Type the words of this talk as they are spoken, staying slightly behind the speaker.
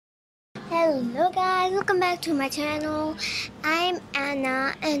Hello guys, welcome back to my channel. I'm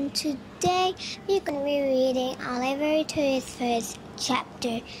Anna and today we're going to be reading OliverTwist first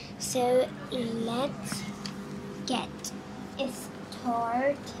chapter. So let's get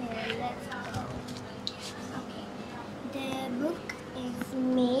started. Let's go. Okay. The book is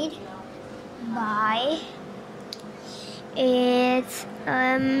made by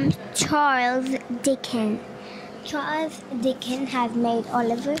Charles Dickens. Charles Dickens has made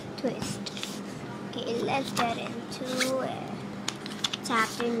OliverTwist. Okay, let's get into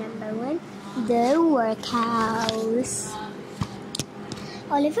chapter number 1, The Workhouse.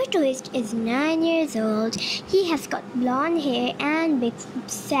 Oliver Twist is 9 years old. He has got blonde hair and big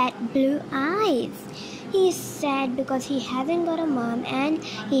sad blue eyes. He is sad because he hasn't got a mom and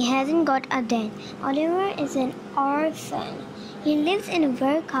he hasn't got a dad. Oliver is an orphan. He lives in a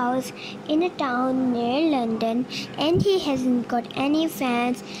workhouse in a town near London and he hasn't got any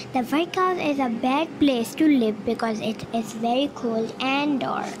friends. The workhouse is a bad place to live because it is very cold and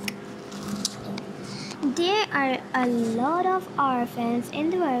dark. There are a lot of orphans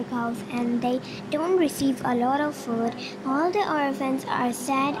in the workhouse and they don't receive a lot of food. All the orphans are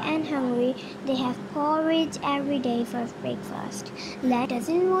sad and hungry. They have porridge every day for breakfast. Lad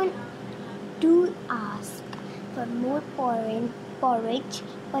doesn't want to ask for more porridge,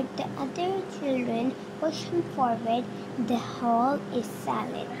 but the other children push him forward. The hall is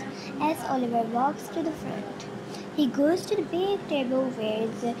silent as Oliver walks to the front. He goes to the big table where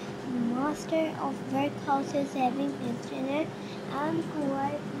the master of workhouse is having his dinner and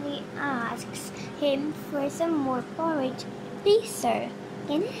quietly asks him for some more porridge. "Please, sir,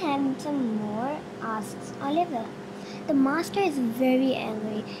 can I have some more?" asks Oliver. The master is very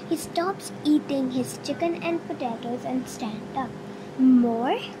angry. He stops eating his chicken and potatoes and stands up.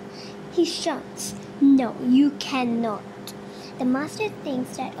 "More?" he shouts. "No, you cannot." The master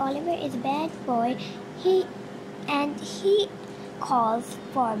thinks that Oliver is a bad boy. He calls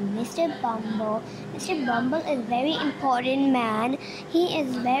for Mr. Bumble. Mr. Bumble is a very important man. He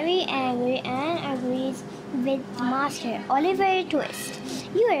is very angry and agrees with the master. "Oliver Twist,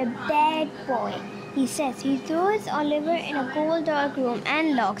 you are a bad boy," he says. He throws Oliver in a cold dark room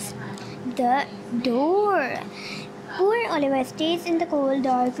and locks the door. Poor Oliver stays in the cold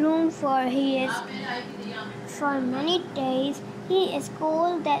dark room for many days. He is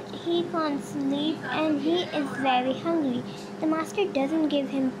cold that he can't sleep and he is very hungry. The master doesn't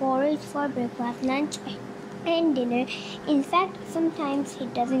give him porridge for breakfast, lunch and dinner. In fact, sometimes he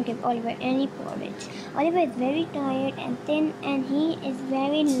doesn't give Oliver any porridge. Oliver is very tired and thin and he is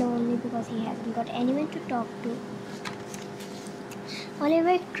very lonely because he hasn't got anyone to talk to.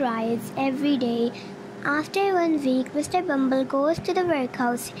 Oliver cries every day. After 1 week, Mr. Bumble goes to the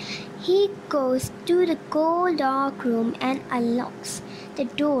workhouse. He goes to the cold dark room and unlocks the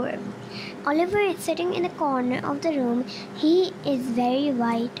door. Oliver is sitting in the corner of the room. He is very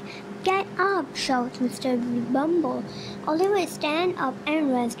white. "Get up!" shouts Mr. Bumble. Oliver stands up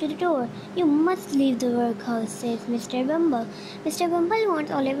and runs to the door. "You must leave the workhouse," says Mr. Bumble. Mr. Bumble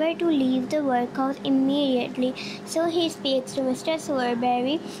wants Oliver to leave the workhouse immediately, so he speaks to Mr.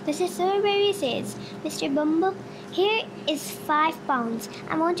 Sowerberry. Mr. Sowerberry says, "Mr. Bumble, here is £5.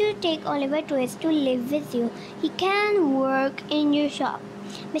 I want you to take Oliver Twist to live with you. He can work in your shop."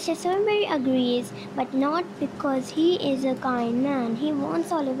 Mr. Sowerberry agrees, but not because he is a kind man. He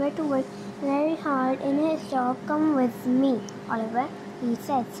wants Oliver to work very hard in his job. "Come with me, Oliver," he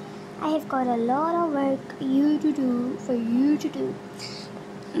says. "I have got a lot of work for you to do."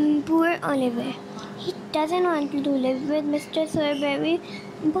 Poor Oliver. He doesn't want to live with Mr. Sowerberry,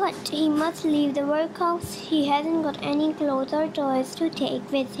 but he must leave the workhouse. He hasn't got any clothes or toys to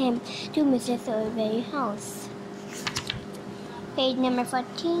take with him to Mr. Sowerberry's house. Page number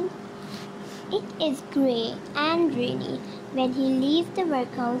 14. It is grey and rainy when he leaves the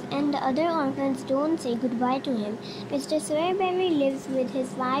workhouse and the other orphans don't say goodbye to him. Mr. Sowerberry lives with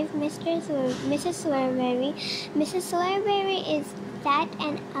his wife, Mrs. Sowerberry. Mrs. Sowerberry is fat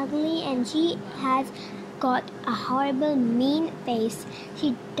and ugly and she has got a horrible mean face. She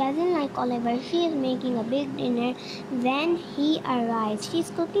doesn't like Oliver. She is making a big dinner when he arrives. She is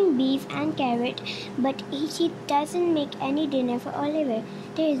cooking beef and carrot, but she doesn't make any dinner for Oliver.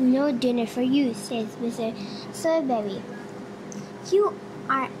 "There is no dinner for you," says Mr. Sowerberry. "You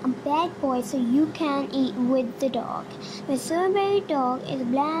are a bad boy, so you can eat with the dog." The Sowerberry dog is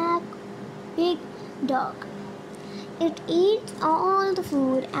a black, big dog. It eats all the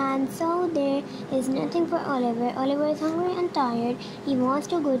food and so there is nothing for Oliver. Oliver is hungry and tired. He wants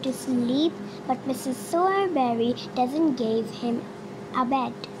to go to sleep, but Mrs. Sowerberry doesn't give him a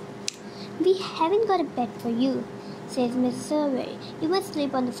bed. "We haven't got a bed for you," says Mrs. Silverberry. You must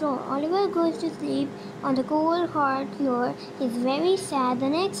sleep on the floor. Oliver goes to sleep on the cold, hard floor. He's very sad. The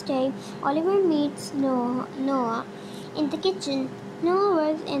next day, Oliver meets Noah in the kitchen. Noah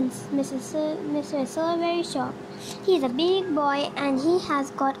works in Mr. Silverberry's shop. He's a big boy and he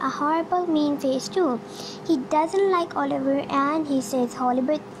has got a horrible mean face too. He doesn't like Oliver and he says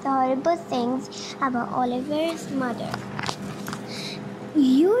horrible things about Oliver's mother.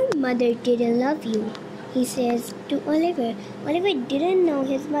 Your mother didn't love you, he says to Oliver. Oliver didn't know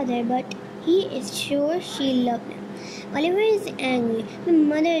his mother, but he is sure she loved him. Oliver is angry. My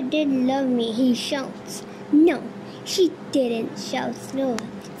mother did love me, he shouts. No, she didn't, shouts Noah.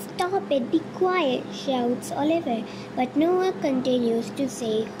 Stop it, be quiet, shouts Oliver. But Noah continues to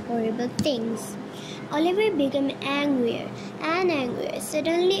say horrible things. Oliver becomes angrier and angrier.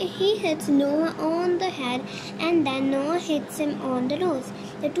 Suddenly he hits Noah on the head and then Noah hits him on the nose.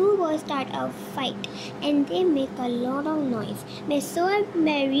 The two boys start a fight and they make a lot of noise. Miss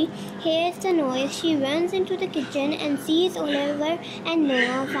Silverberry hears the noise. She runs into the kitchen and sees Oliver and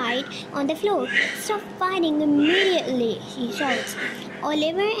Noah fight on the floor. Stop fighting immediately, she shouts.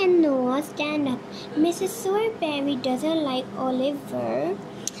 Oliver and Noah stand up. Mrs. Silverberry doesn't like Oliver,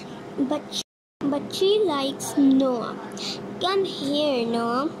 but she likes Noah. Come here,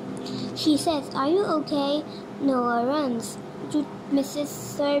 Noah, she says. Are you okay? Noah runs to Mrs.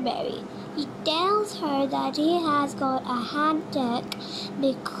 Silverberry. He tells her that he has got a headache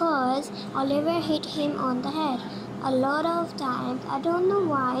because Oliver hit him on the head a lot of times. I don't know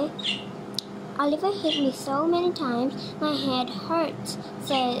why. Oliver hit me so many times, my head hurts,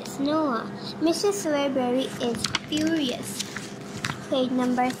 says Noah. Mrs. Silverberry is furious. Page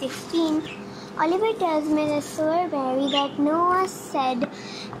number 16. Oliver tells Mrs. Silverberry that Noah said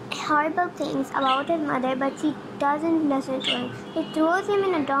horrible things about his mother, but she doesn't listen to him. He throws him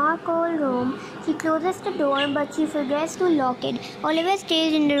in a dark, cold room. She closes the door, but she forgets to lock it. Oliver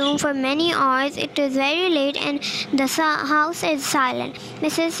stays in the room for many hours. It is very late, and the house is silent.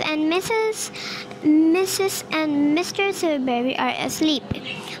 Mrs. and Mr. Silverberry are asleep.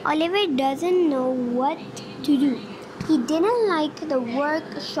 Oliver doesn't know what to do. He didn't like the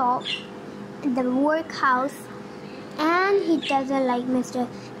workhouse, and he doesn't like Mr.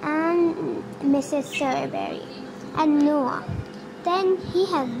 and Mrs. Silverberry and Noah. Then he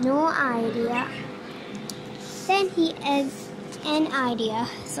has an idea.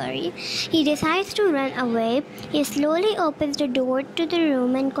 He decides to run away. He slowly opens the door to the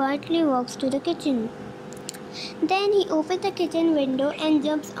room and quietly walks to the kitchen. Then he opens the kitchen window and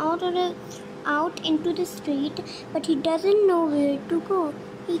jumps out into the street, but he doesn't know where to go.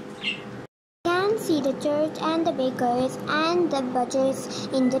 He can see the church and the bakers and the butchers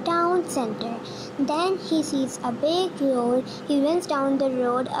in the town center. Then he sees a big road. He runs down the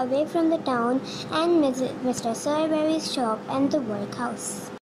road away from the town and Mr. Silverberry's shop and the workhouse.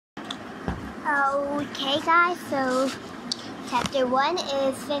 Okay guys, so chapter 1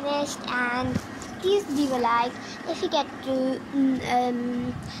 is finished, and please leave a like if you get to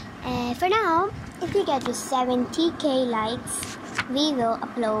for now, if you get to 70k likes, we will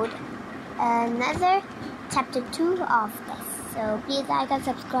upload another chapter 2 of this. So please like and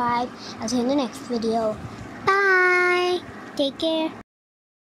subscribe. I'll see you in the next video. Bye. Take care.